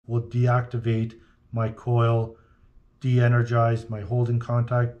will deactivate my coil, de-energize my holding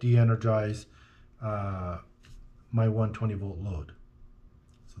contact, de-energize my 120 volt load.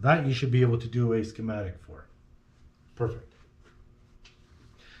 So that you should be able to do a schematic for. Perfect.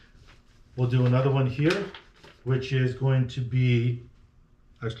 We'll do another one here, which is going to be,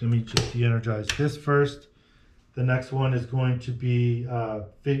 actually let me just de-energize this first. The next one is going to be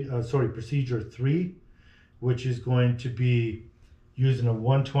procedure 3, which is going to be using a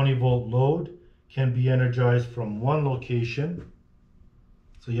 120 volt load, can be energized from one location.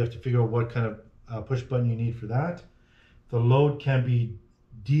 So you have to figure out what kind of push button you need for that. The load can be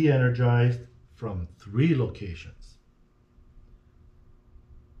de-energized from 3 locations.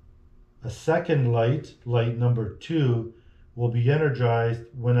 A second light, light number 2, will be energized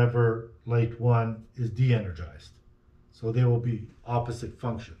whenever light 1 is de-energized. So they will be opposite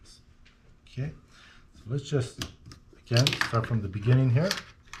functions. Okay, so let's just, again, start from the beginning here.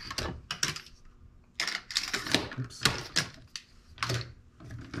 Oops.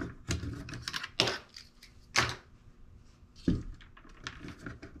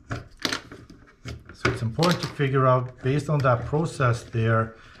 So it's important to figure out, based on that process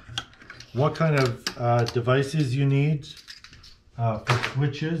there, what kind of devices you need for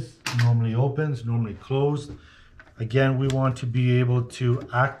switches, normally opens, normally closed. Again, we want to be able to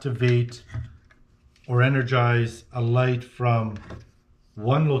activate or energize a light from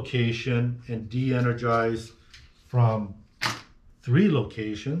one location and de-energize from 3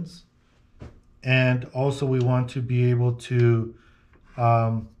 locations. And also we want to be able to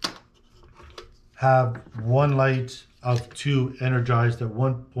have one light of 2 energized at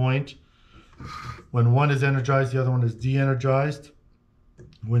one point. When one is energized, the other one is de-energized.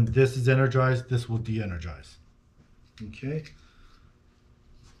 When this is energized, this will de-energize. Okay.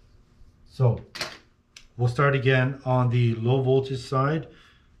 So we'll start again on the low voltage side.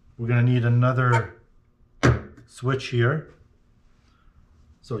 We're going to need another switch here.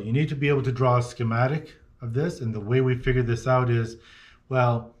 So you need to be able to draw a schematic of this. And the way we figure this out is,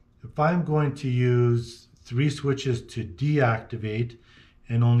 well, if I'm going to use 3 switches to deactivate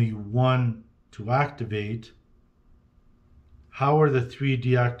and only 1 to activate, how are the 3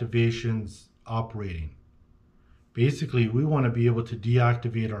 deactivations operating? Basically, we want to be able to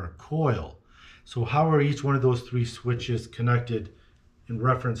deactivate our coil. So how are each one of those 3 switches connected in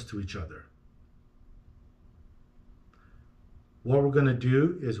reference to each other? What we're going to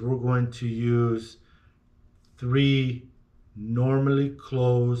do is we're going to use 3 normally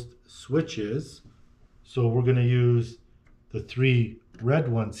closed switches. So we're going to use the 3 red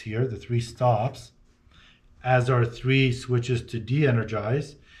ones here, the 3 stops, as our 3 switches to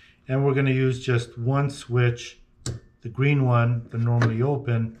de-energize. And we're going to use just one switch, the green one, the normally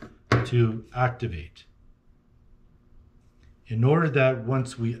open, to activate. In order that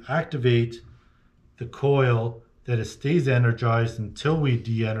once we activate the coil, that it stays energized until we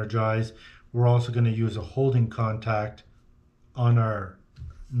de-energize, we're also going to use a holding contact on our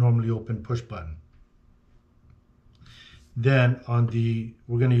normally open push button. Then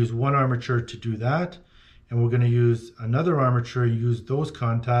we're going to use one armature to do that, and we're going to use another armature and use those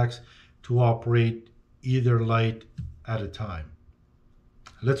contacts to operate either light at a time.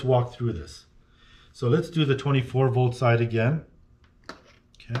 Let's walk through this. So let's do the 24 volt side again.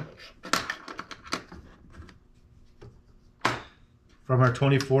 Okay. From our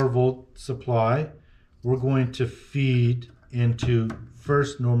 24 volt supply, we're going to feed into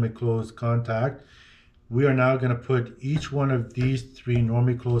first normally closed contact. We are now going to put each one of these 3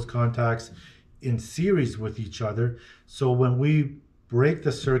 normally closed contacts in series with each other. So when we break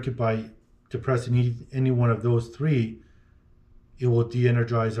the circuit by depressing any one of those 3, it will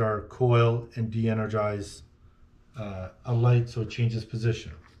de-energize our coil and de-energize a light so it changes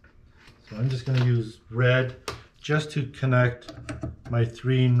position. So I'm just going to use red just to connect my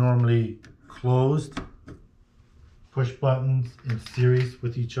 3 normally closed push buttons in series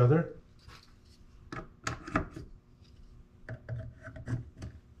with each other.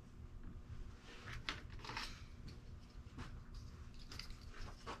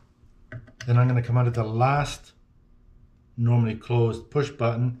 Then I'm going to come out of the last normally closed push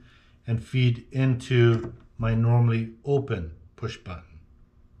button and feed into my normally open push button.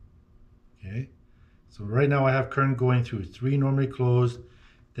 Okay, so right now I have current going through 3 normally closed,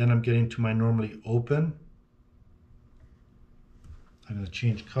 then I'm getting to my normally open. I'm going to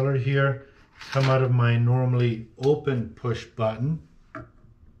change color here, come out of my normally open push button,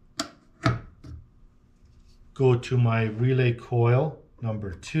 go to my relay coil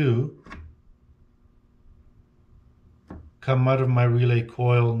number 2, come out of my relay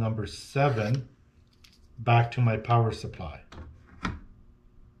coil number 7, back to my power supply.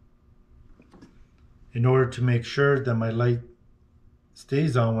 in order to make sure that my light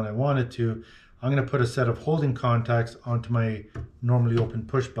stays on when I want it to, I'm going to put a set of holding contacts onto my normally open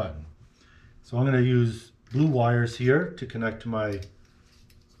push button. So I'm going to use blue wires here to connect to my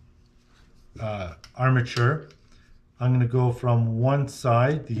armature. I'm going to go from one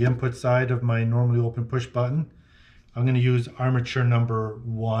side, the input side of my normally open push button. I'm going to use armature number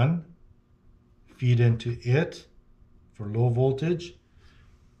 1, feed into it for low voltage.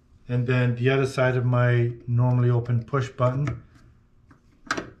 And then the other side of my normally open push button,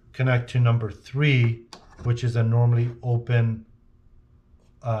 connect to number 3, which is a normally open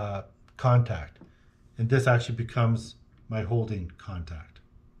contact. And this actually becomes my holding contact.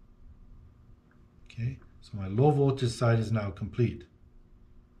 Okay, so my low voltage side is now complete.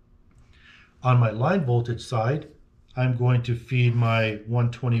 On my line voltage side, I'm going to feed my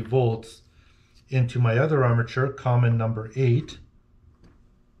 120 volts into my other armature, common number 8.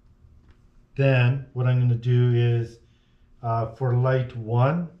 Then what I'm going to do is for light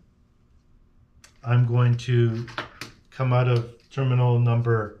 1, I'm going to come out of terminal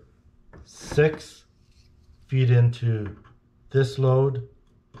number 6, feed into this load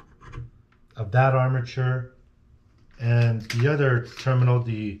of that armature, and the other terminal,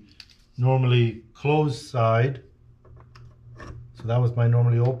 the normally closed side. So that was my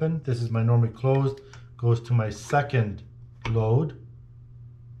normally open. This is my normally closed, goes to my second load.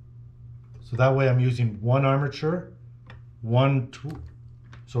 So that way I'm using one armature, one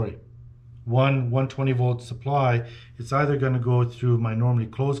 120 volt supply. It's either going to go through my normally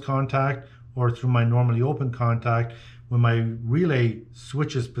closed contact or through my normally open contact. When my relay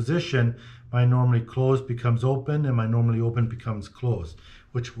switches position, my normally closed becomes open and my normally open becomes closed,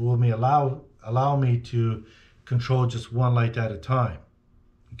 which will allow me to control just one light at a time.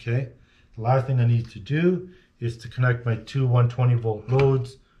 Okay, the last thing I need to do is to connect my two 120 volt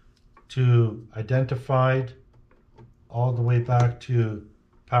loads to identified all the way back to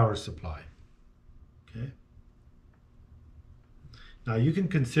power supply. Okay, now you can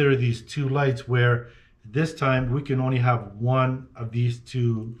consider these two lights where this time we can only have one of these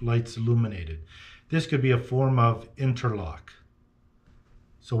two lights illuminated. This could be a form of interlock.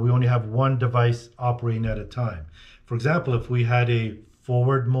 So we only have one device operating at a time. For example, if we had a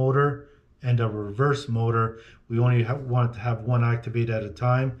forward motor and a reverse motor, we only want to have one activate at a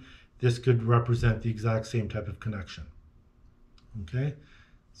time. This could represent the exact same type of connection. Okay,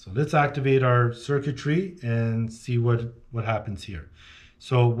 so let's activate our circuitry and see what happens here.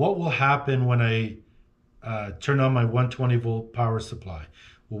 So what will happen when I turn on my 120 volt power supply?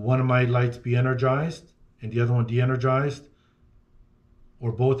 Will one of my lights be energized and the other one de-energized?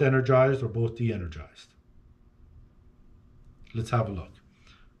 Or both energized or both de-energized? Let's have a look.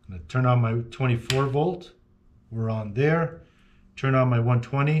 I'm going to turn on my 24 volt. We're on there. Turn on my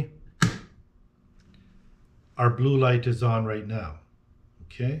 120. Our blue light is on right now.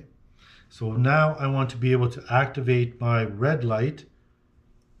 Okay. So now I want to be able to activate my red light,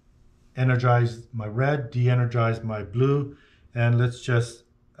 energize my red, de-energize my blue, and let's just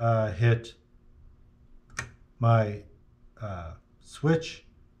hit my switch.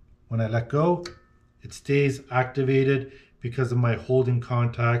 When I let go, it stays activated because of my holding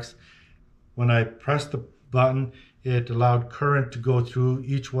contacts. When I pressed the button, it allowed current to go through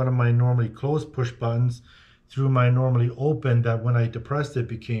each one of my normally closed push buttons through my normally open, that when I depressed it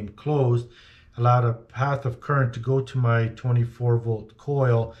became closed, allowed a path of current to go to my 24 volt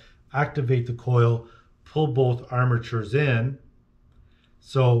coil, activate the coil, pull both armatures in.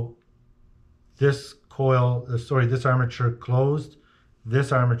 So this this armature closed,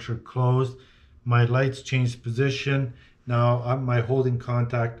 this armature closed, my lights changed position. Now my holding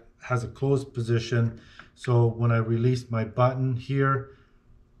contact has a closed position. So when I release my button here,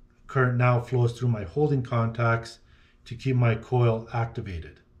 current now flows through my holding contacts to keep my coil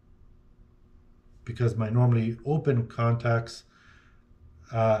activated. Because my normally open contacts,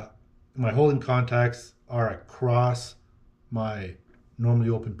 my holding contacts are across my normally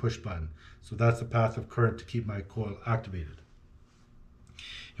open push button. So that's the path of current to keep my coil activated.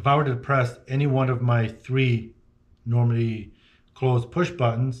 If I were to press any one of my three normally closed push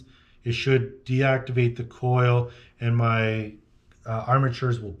buttons, it should deactivate the coil and my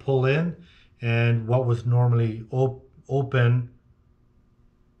armatures will pull in, and what was normally open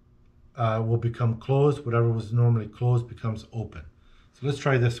will become closed. Whatever was normally closed becomes open. So let's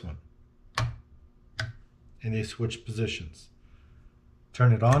try this one. And they switch positions.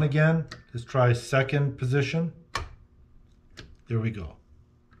 Turn it on again. Let's try second position. There we go.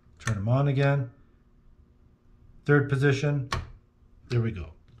 Turn them on again. Third position. There we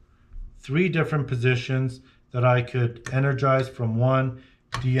go. 3 different positions that I could energize from one,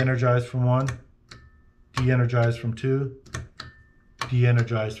 de-energize from one. de-energized from 2,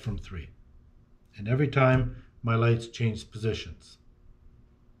 de-energized from 3. And every time my lights change positions.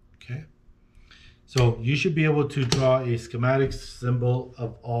 Okay. So you should be able to draw a schematic symbol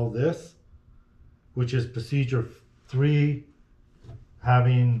of all this, which is procedure 3,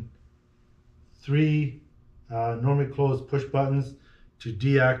 having 3 normally closed push buttons to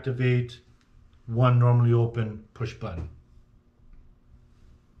deactivate 1 normally open push button.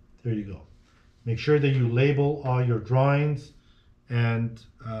 There you go. Make sure that you label all your drawings and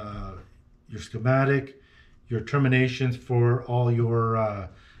your schematic, your terminations for all your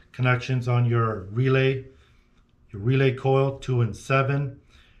connections on your relay coil 2 and 7.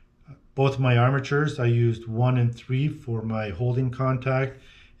 Both my armatures, I used 1 and 3 for my holding contact,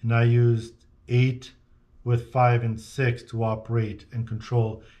 and I used 8 with 5 and 6 to operate and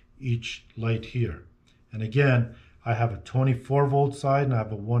control each light here. And again, I have a 24 volt side and I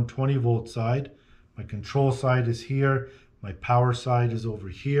have a 120 volt side. My control side is here. My power side is over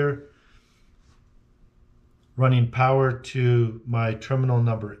here. Running power to my terminal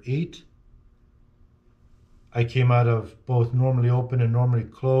number 8. I came out of both normally open and normally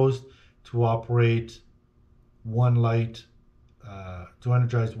closed to operate one light, to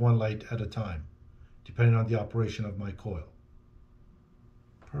energize one light at a time, depending on the operation of my coil.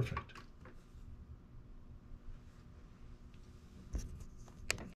 Perfect.